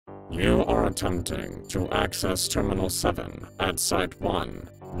You are attempting to access Terminal 7 at Site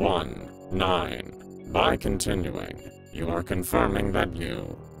 119. By continuing, you are confirming that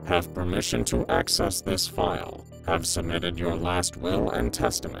you have permission to access this file, have submitted your last will and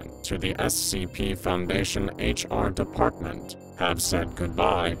testament to the SCP Foundation HR Department, have said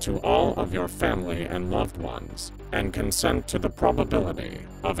goodbye to all of your family and loved ones, and consent to the probability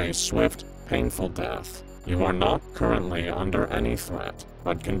of a swift, painful death. You are not currently under any threat,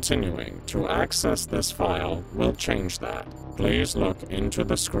 but continuing to access this file will change that. Please look into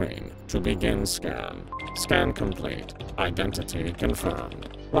the screen to begin scan. Scan complete. Identity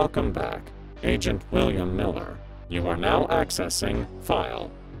confirmed. Welcome back, Agent William Miller. You are now accessing file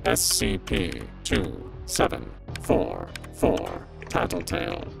SCP-2744,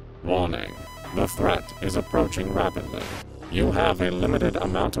 Tattletale. Warning, the threat is approaching rapidly. You have a limited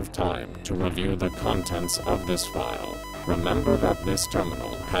amount of time to review the contents of this file. Remember that this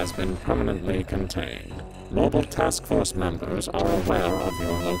terminal has been permanently contained. Mobile Task Force members are aware of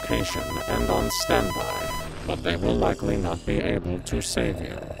your location and on standby, but they will likely not be able to save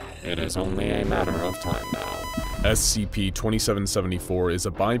you. It is only a matter of time now. SCP-2744 is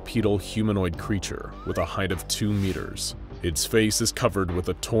a bipedal humanoid creature with a height of 2 meters. Its face is covered with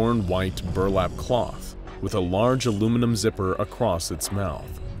a torn white burlap cloth, with a large aluminum zipper across its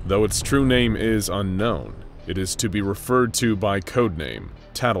mouth. Though its true name is unknown, it is to be referred to by codename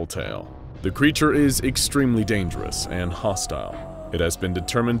Tattletale. The creature is extremely dangerous and hostile. It has been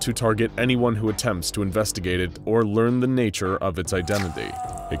determined to target anyone who attempts to investigate it or learn the nature of its identity.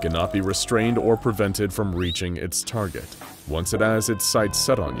 It cannot be restrained or prevented from reaching its target. Once it has its sights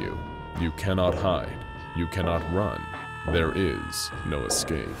set on you, you cannot hide, you cannot run. There is no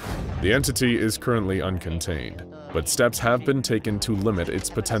escape. The entity is currently uncontained, but steps have been taken to limit its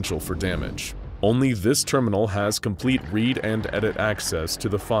potential for damage. Only this terminal has complete read and edit access to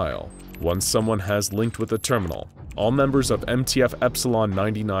the file. Once someone has linked with the terminal, all members of MTF Epsilon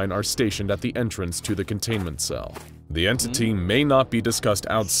 99 are stationed at the entrance to the containment cell. The entity may not be discussed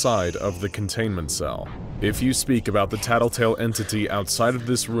outside of the containment cell. If you speak about the Tattletale entity outside of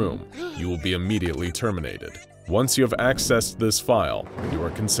this room, you will be immediately terminated. Once you have accessed this file, you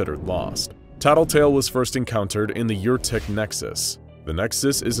are considered lost. Tattletale was first encountered in the Urtic Nexus. The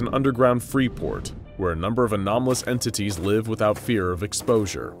Nexus is an underground free port, where a number of anomalous entities live without fear of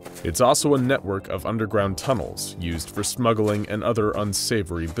exposure. It's also a network of underground tunnels used for smuggling and other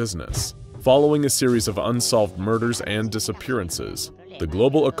unsavory business. Following a series of unsolved murders and disappearances, the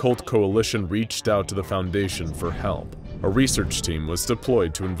Global Occult Coalition reached out to the Foundation for help. A research team was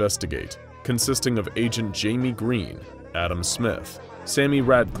deployed to investigate, consisting of Agent Jamie Green, Adam Smith, Sammy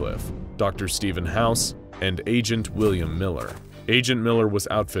Radcliffe, Dr. Stephen House, and Agent William Miller. Agent Miller was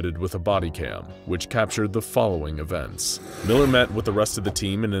outfitted with a body cam, which captured the following events. Miller met with the rest of the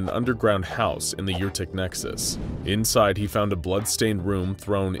team in an underground house in the Urtic Nexus. Inside, he found a blood-stained room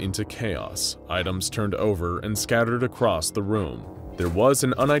thrown into chaos, items turned over and scattered across the room. There was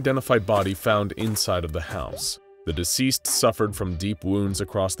an unidentified body found inside of the house. The deceased suffered from deep wounds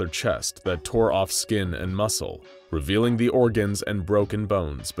across their chest that tore off skin and muscle, revealing the organs and broken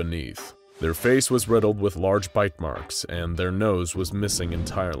bones beneath. Their face was riddled with large bite marks, and their nose was missing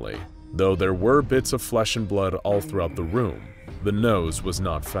entirely. Though there were bits of flesh and blood all throughout the room, the nose was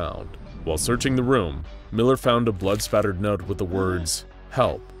not found. While searching the room, Miller found a blood-spattered note with the words,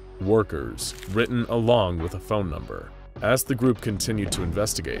 "Help, workers," written along with a phone number. As the group continued to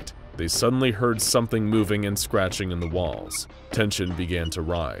investigate, they suddenly heard something moving and scratching in the walls. Tension began to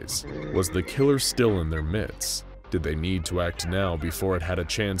rise. Was the killer still in their midst? Did they need to act now before it had a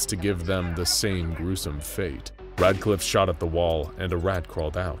chance to give them the same gruesome fate? Radcliffe shot at the wall and a rat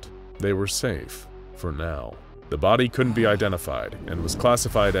crawled out. They were safe, for now. The body couldn't be identified and was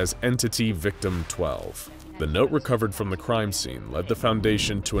classified as Entity Victim 12. The note recovered from the crime scene led the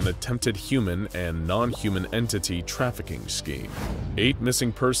Foundation to an attempted human and non-human entity trafficking scheme. 8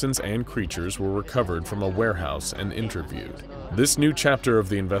 missing persons and creatures were recovered from a warehouse and interviewed. This new chapter of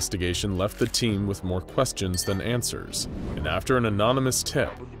the investigation left the team with more questions than answers, and after an anonymous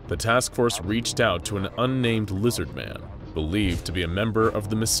tip, the task force reached out to an unnamed lizard man, believed to be a member of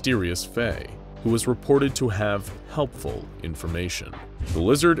the mysterious Fae, who was reported to have helpful information. The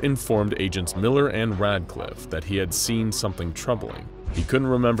lizard informed Agents Miller and Radcliffe that he had seen something troubling. He couldn't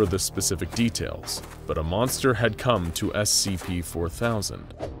remember the specific details, but a monster had come to SCP-4000,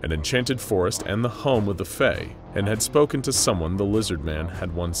 an enchanted forest and the home of the Fae, and had spoken to someone the lizard man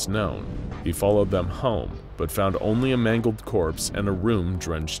had once known. He followed them home, but found only a mangled corpse and a room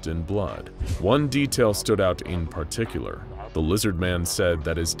drenched in blood. One detail stood out in particular. The lizard man said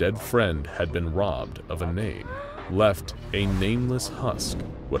that his dead friend had been robbed of a name. left a nameless husk.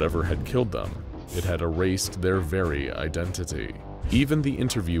 Whatever had killed them, it had erased their very identity. Even the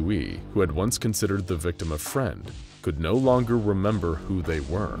interviewee, who had once considered the victim a friend, could no longer remember who they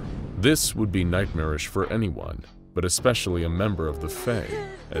were. This would be nightmarish for anyone, but especially a member of the Fae,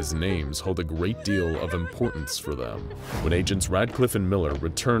 as names hold a great deal of importance for them. When Agents Radcliffe and Miller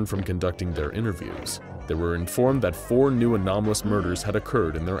returned from conducting their interviews, they were informed that 4 new anomalous murders had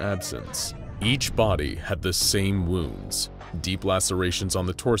occurred in their absence. Each body had the same wounds, deep lacerations on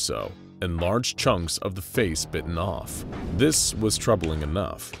the torso, and large chunks of the face bitten off. This was troubling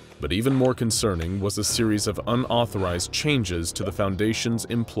enough, but even more concerning was a series of unauthorized changes to the Foundation's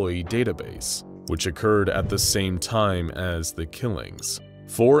employee database, which occurred at the same time as the killings.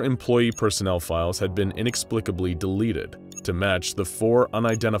 4 employee personnel files had been inexplicably deleted to match the 4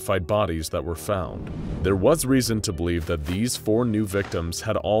 unidentified bodies that were found. There was reason to believe that these 4 new victims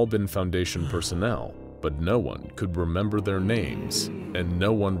had all been Foundation personnel, but no one could remember their names, and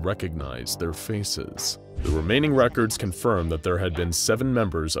no one recognized their faces. The remaining records confirm that there had been 7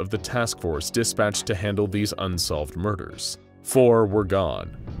 members of the task force dispatched to handle these unsolved murders. 4 were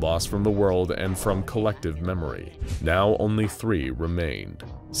gone, lost from the world and from collective memory. Now only 3 remained: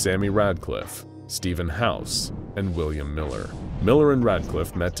 Sammy Radcliffe, Stephen House, and William Miller. Miller and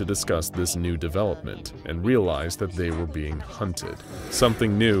Radcliffe met to discuss this new development and realized that they were being hunted.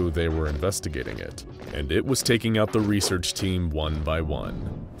 Something new, they were investigating it, and it was taking out the research team one by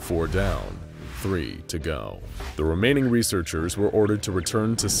one. 4 down, 3 to go. The remaining researchers were ordered to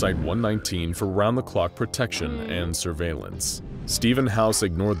return to Site-119 for round-the-clock protection and surveillance. Stephen House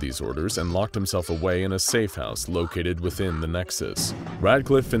ignored these orders and locked himself away in a safe house located within the Nexus.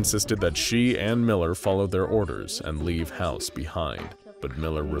 Radcliffe insisted that she and Miller follow their orders and leave House behind, but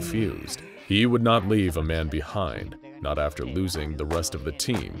Miller refused. He would not leave a man behind, not after losing the rest of the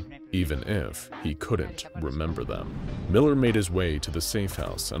team, even if he couldn't remember them. Miller made his way to the safe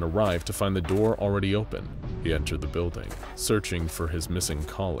house and arrived to find the door already open. He entered the building, searching for his missing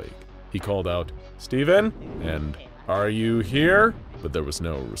colleague. He called out, "Stephen?" and "Are you here?" But there was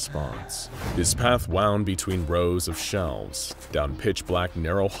no response. His path wound between rows of shelves, down pitch-black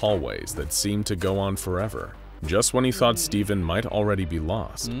narrow hallways that seemed to go on forever. Just when he thought Stephen might already be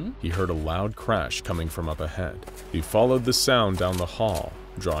lost, he heard a loud crash coming from up ahead. He followed the sound down the hall,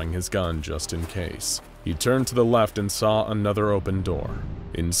 drawing his gun just in case. He turned to the left and saw another open door.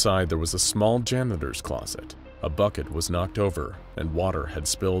 Inside there was a small janitor's closet. A bucket was knocked over, and water had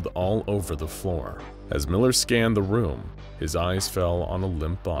spilled all over the floor. As Miller scanned the room, his eyes fell on a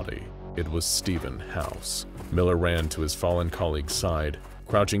limp body. It was Stephen House. Miller ran to his fallen colleague's side,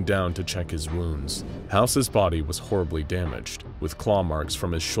 crouching down to check his wounds. House's body was horribly damaged, with claw marks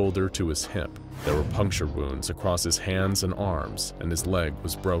from his shoulder to his hip. There were puncture wounds across his hands and arms, and his leg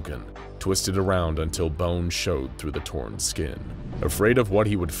was broken, twisted around until bone showed through the torn skin. Afraid of what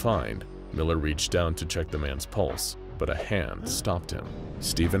he would find, Miller reached down to check the man's pulse, but a hand stopped him.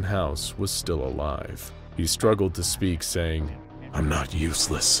 Stephen House was still alive. He struggled to speak, saying, "I'm not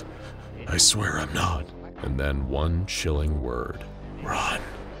useless. I swear I'm not." And then one chilling word: "Run."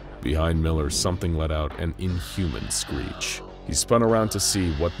 Behind Miller, something let out an inhuman screech. He spun around to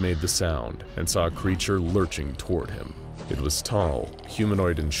see what made the sound and saw a creature lurching toward him. It was tall,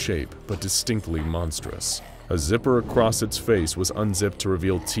 humanoid in shape, but distinctly monstrous. A zipper across its face was unzipped to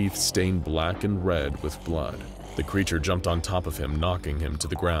reveal teeth stained black and red with blood. The creature jumped on top of him, knocking him to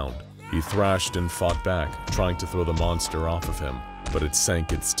the ground. He thrashed and fought back, trying to throw the monster off of him, but it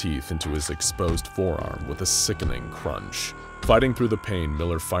sank its teeth into his exposed forearm with a sickening crunch. Fighting through the pain,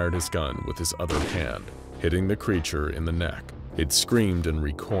 Miller fired his gun with his other hand, hitting the creature in the neck. It screamed and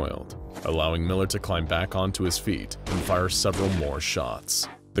recoiled, allowing Miller to climb back onto his feet and fire several more shots.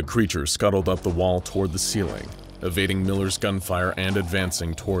 The creature scuttled up the wall toward the ceiling, evading Miller's gunfire and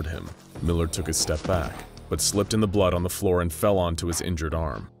advancing toward him. Miller took a step back, but slipped in the blood on the floor and fell onto his injured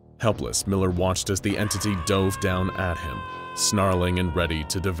arm. Helpless, Miller watched as the entity dove down at him, snarling and ready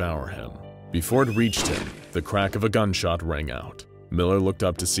to devour him. Before it reached him, the crack of a gunshot rang out. Miller looked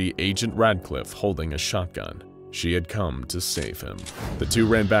up to see Agent Radcliffe holding a shotgun. She had come to save him. The two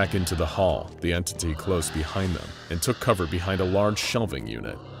ran back into the hall, the entity close behind them, and took cover behind a large shelving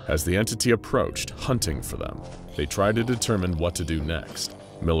unit. As the entity approached, hunting for them, they tried to determine what to do next.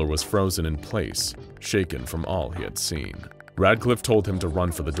 Miller was frozen in place, shaken from all he had seen. Radcliffe told him to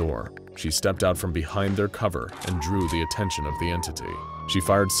run for the door. She stepped out from behind their cover and drew the attention of the entity. She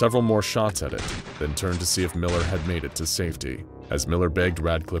fired several more shots at it, then turned to see if Miller had made it to safety. As Miller begged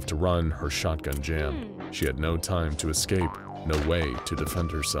Radcliffe to run, her shotgun jammed. She had no time to escape, no way to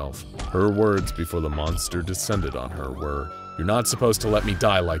defend herself. Her words before the monster descended on her were, "You're not supposed to let me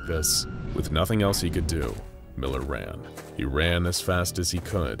die like this." With nothing else he could do, Miller ran. He ran as fast as he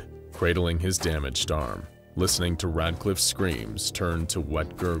could, cradling his damaged arm, listening to Radcliffe's screams turn to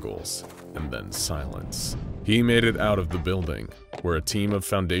wet gurgles, and then silence. He made it out of the building, where a team of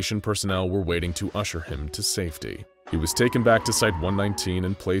Foundation personnel were waiting to usher him to safety. He was taken back to Site-119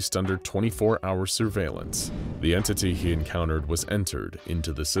 and placed under 24-hour surveillance. The entity he encountered was entered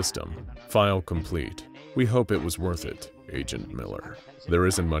into the system. File complete. We hope it was worth it, Agent Miller. There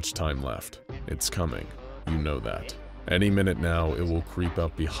isn't much time left. It's coming. You know that. Any minute now, it will creep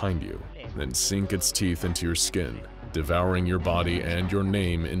up behind you, then sink its teeth into your skin, devouring your body and your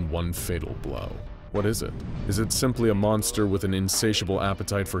name in one fatal blow. What is it? Is it simply a monster with an insatiable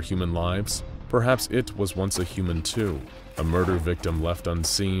appetite for human lives? Perhaps it was once a human too, a murder victim left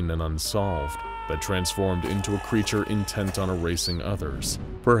unseen and unsolved, that transformed into a creature intent on erasing others.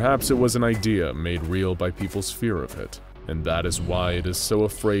 Perhaps it was an idea made real by people's fear of it, and that is why it is so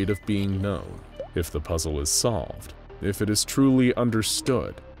afraid of being known. If the puzzle is solved, if it is truly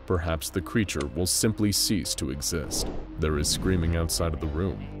understood, perhaps the creature will simply cease to exist. There is screaming outside of the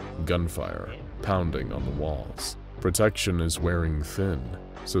room, gunfire, pounding on the walls. Protection is wearing thin.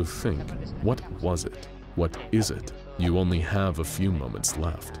 So think, what was it? What is it? You only have a few moments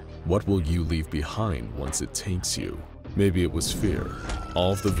left. What will you leave behind once it takes you? Maybe it was fear.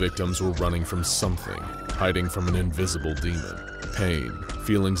 All of the victims were running from something, hiding from an invisible demon. Pain,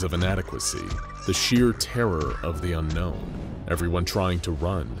 feelings of inadequacy, the sheer terror of the unknown. Everyone trying to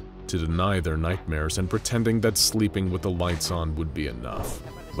run, to deny their nightmares and pretending that sleeping with the lights on would be enough.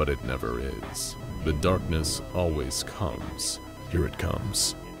 But it never is. The darkness always comes. Here it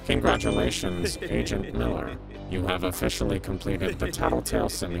comes. Congratulations, Agent Miller. You have officially completed the Tattletale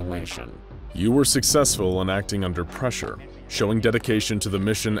simulation. You were successful in acting under pressure, showing dedication to the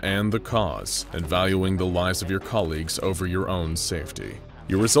mission and the cause, and valuing the lives of your colleagues over your own safety.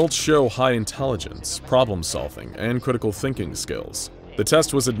 Your results show high intelligence, problem-solving, and critical thinking skills. The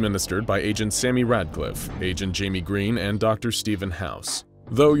test was administered by Agent Sammy Radcliffe, Agent Jamie Green, and Dr. Stephen House.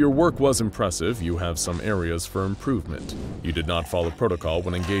 Though your work was impressive, you have some areas for improvement. You did not follow protocol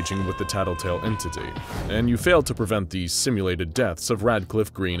when engaging with the Tattletale entity, and you failed to prevent the simulated deaths of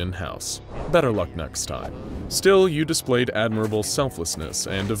Radcliffe, Green, and House. Better luck next time. Still, you displayed admirable selflessness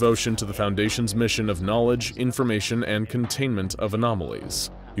and devotion to the Foundation's mission of knowledge, information, and containment of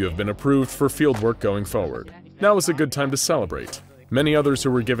anomalies. You have been approved for fieldwork going forward. Now is a good time to celebrate. Many others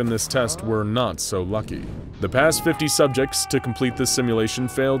who were given this test were not so lucky. The past 50 subjects to complete this simulation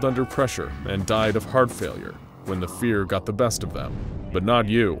failed under pressure and died of heart failure when the fear got the best of them. But not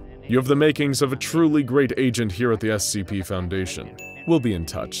you. You have the makings of a truly great agent here at the SCP Foundation. We'll be in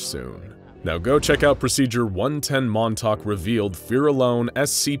touch soon. Now go check out Procedure 110 Montauk Revealed Fear Alone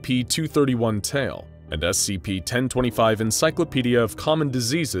SCP-231 Tale and SCP-1025 Encyclopedia of Common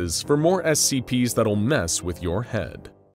Diseases for more SCPs that'll mess with your head.